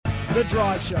The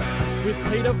Drive Show with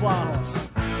Peter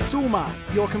Vlahos. Toolmart,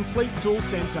 your complete tool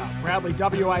centre. Proudly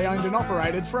WA owned and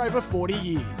operated for over 40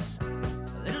 years.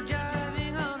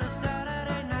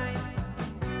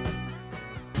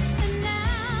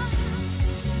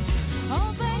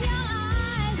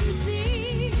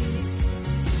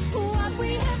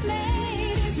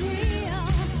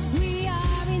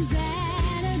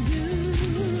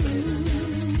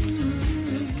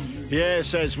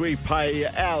 Yes, as we pay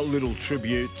our little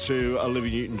tribute to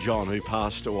Olivia Newton-John, who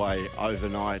passed away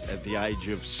overnight at the age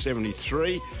of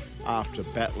 73 after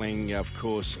battling, of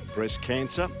course, breast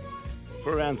cancer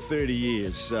for around 30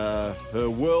 years. Her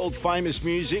world-famous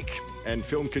music and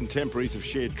film contemporaries have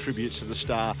shared tributes to the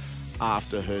star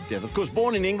after her death. Of course,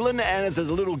 born in England and as a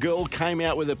little girl came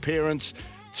out with her parents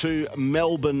to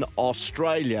Melbourne,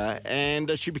 Australia,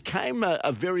 and she became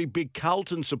a very big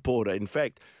Carlton supporter. In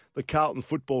fact, the Carlton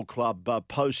Football Club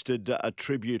posted a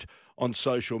tribute on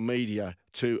social media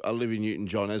to Olivia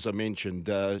Newton-John. As I mentioned,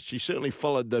 she certainly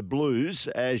followed the Blues,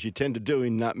 as you tend to do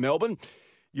in Melbourne.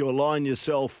 You align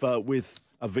yourself with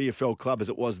a VFL club as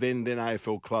it was then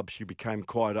AFL club. She became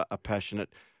quite a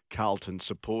passionate Carlton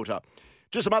supporter.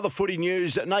 Just some other footy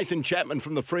news. Nathan Chapman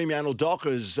from the Fremantle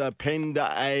Dockers penned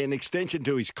an extension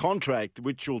to his contract,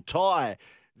 which will tie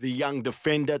the young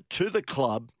defender to the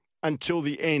club until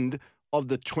the end of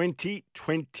the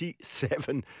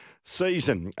 2027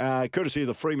 season. Courtesy of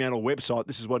the Fremantle website,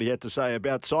 this is what he had to say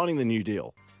about signing the new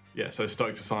deal. Yeah, so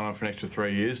stoked to sign on for an extra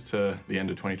 3 years to the end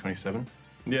of 2027.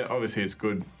 Yeah, obviously it's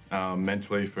good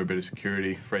mentally for a bit of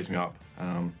security, frees me up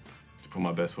to put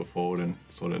my best foot forward and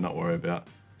sort of not worry about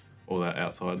all that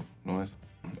outside noise.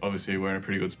 Obviously we're in a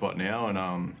pretty good spot now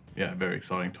and yeah, very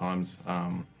exciting times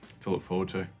to look forward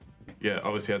to. Yeah,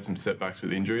 obviously had some setbacks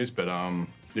with injuries, but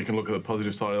you can look at the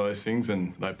positive side of those things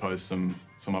and they pose some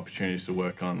opportunities to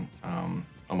work on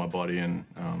my body and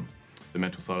the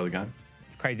mental side of the game.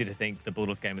 It's crazy to think the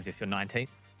Bulldogs game was just your 19th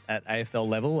at AFL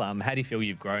level. How do you feel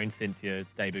you've grown since your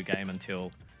debut game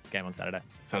until game on Saturday?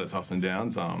 It's had its ups and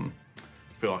downs. I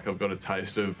feel like I've got a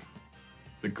taste of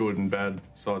the good and bad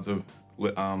sides of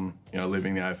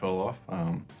living the AFL life.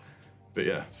 But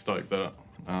yeah, stoked that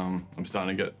I'm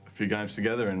starting to get a few games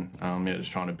together and yeah,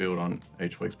 just trying to build on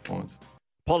each week's performance.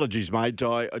 Apologies, mate.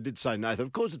 I did say Nathan.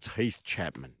 Of course, it's Heath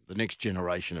Chapman, the next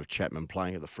generation of Chapman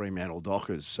playing at the Fremantle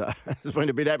Dockers. There's been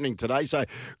a bit happening today, so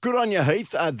good on you,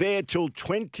 Heath. There till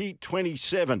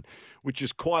 2027, which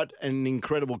is quite an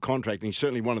incredible contract. And he's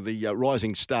certainly one of the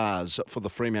rising stars for the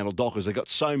Fremantle Dockers. They've got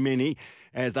so many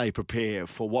as they prepare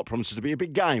for what promises to be a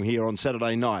big game here on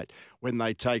Saturday night when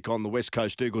they take on the West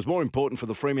Coast Eagles. More important for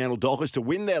the Fremantle Dockers to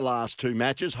win their last two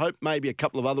matches. Hope maybe a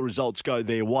couple of other results go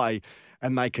their way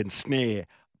and they can snare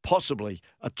possibly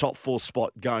a top four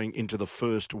spot going into the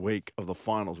first week of the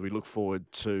finals. We look forward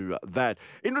to that.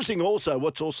 Interesting also,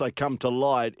 what's also come to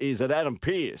light is that Adam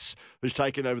Pearce, who's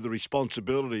taken over the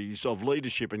responsibilities of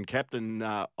leadership and captain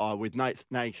with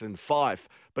Nathan Fyfe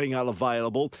being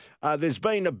unavailable, there's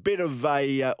been a bit of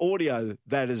a audio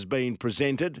that has been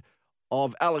presented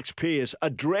of Alex Pearce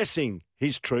addressing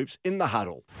his troops in the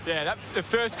huddle. Yeah, that's the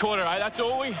first quarter, eh? That's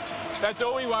all we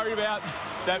worry about,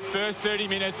 that first 30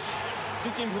 minutes.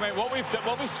 Just implement what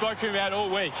we've spoken about all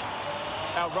week.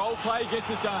 Our role play gets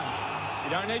it done.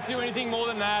 You don't need to do anything more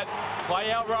than that.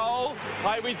 Play our role,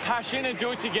 play with passion and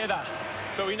do it together.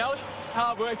 But we know it's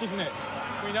hard work, isn't it?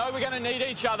 We know we're going to need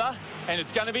each other and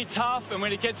it's going to be tough, and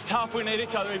when it gets tough, we need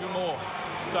each other even more.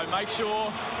 So make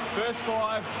sure, first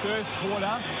five, first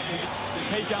quarter,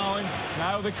 keep going,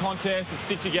 nail the contest and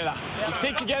stick together. So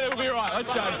stick together, we'll be all right.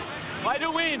 Let's go. Play to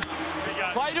win.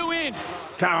 Play to win.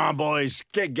 Come on, boys,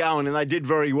 get going. And they did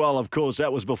very well, of course.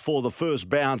 That was before the first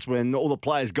bounce when all the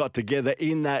players got together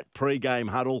in that pre-game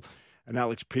huddle. And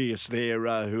Alex Pearce there,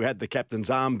 who had the captain's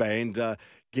armband,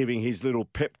 giving his little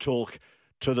pep talk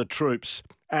to the troops.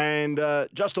 And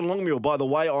Justin Longmuir, by the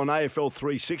way, on AFL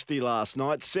 360 last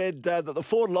night, said that the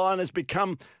forward line has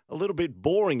become a little bit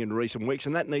boring in recent weeks,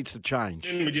 and that needs to change.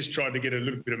 And we just tried to get a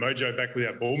little bit of mojo back with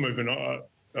our ball movement.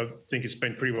 I think it's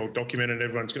been pretty well documented.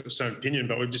 Everyone's got the same opinion,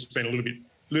 but we've just been a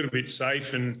little bit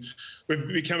safe, and we've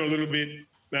become a little bit,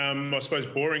 I suppose,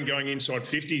 boring going inside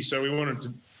 50. So we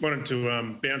wanted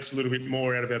to bounce a little bit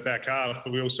more out of our back half,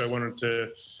 but we also wanted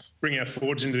to bring our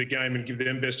forwards into the game and give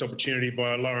them best opportunity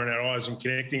by lowering our eyes and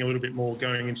connecting a little bit more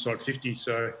going inside 50.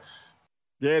 So.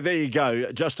 Yeah, there you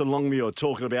go. Justin Longmuir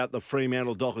talking about the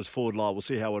Fremantle Dockers forward line. We'll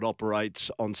see how it operates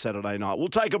on Saturday night. We'll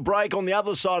take a break. On the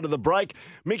other side of the break,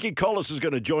 Mickey Collis is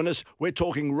going to join us. We're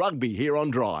talking rugby here on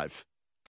Drive.